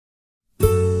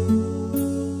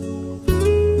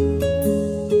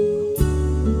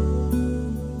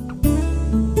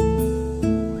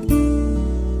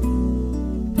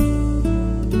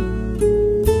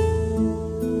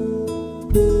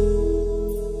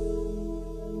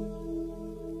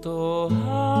또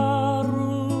하루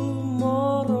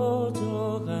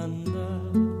멀어져 간다.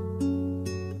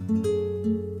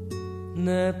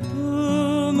 내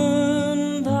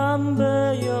품은 담배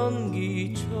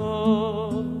연기처럼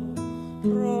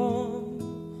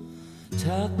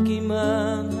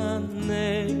작기만 한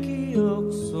내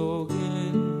기억 속엔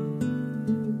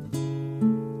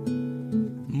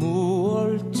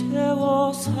무얼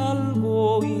채워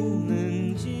살고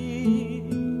있는지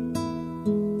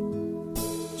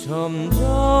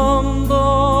점점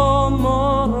더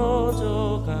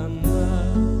멀어져 간다.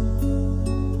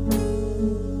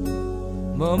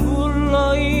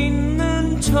 머물러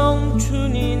있는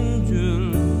청춘인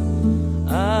줄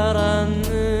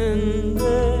알았는데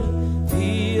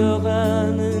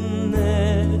비어가는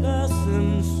내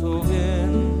가슴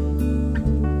속엔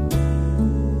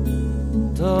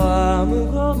더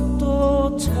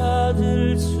아무것도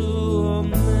찾을 수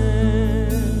없네.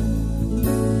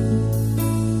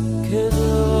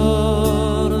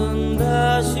 계절은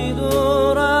다시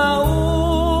돌아오지만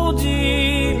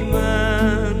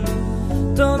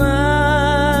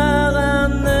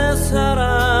떠나간 내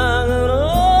사랑은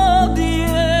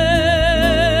어디에.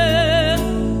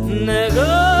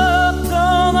 내가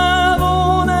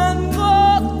떠나보낸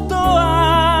것도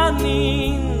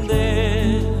아닌데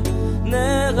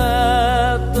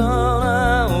내가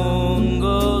떠나온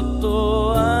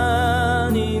것도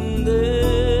아닌데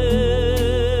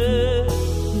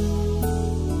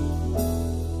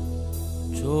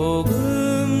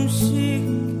조금씩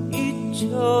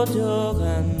잊혀져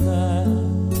간다.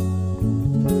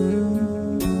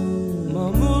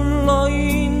 머물러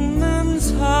있는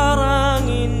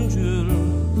사랑인 줄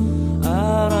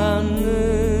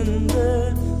알았는데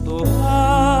또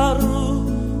하루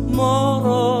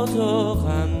멀어져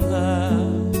간다.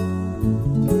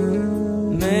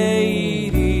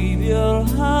 매일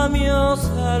이별하며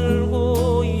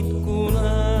살고 있구나.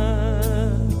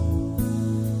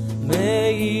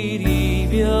 매일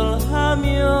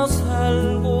이별하며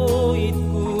살고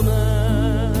있구나.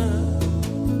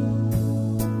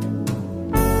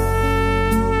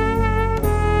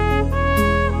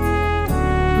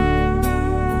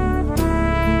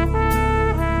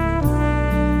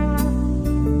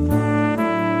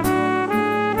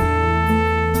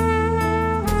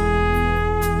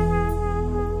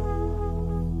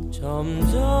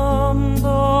 점점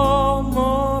더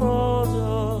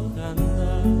멀어져 간다.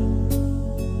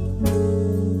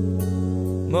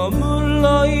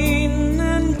 머물러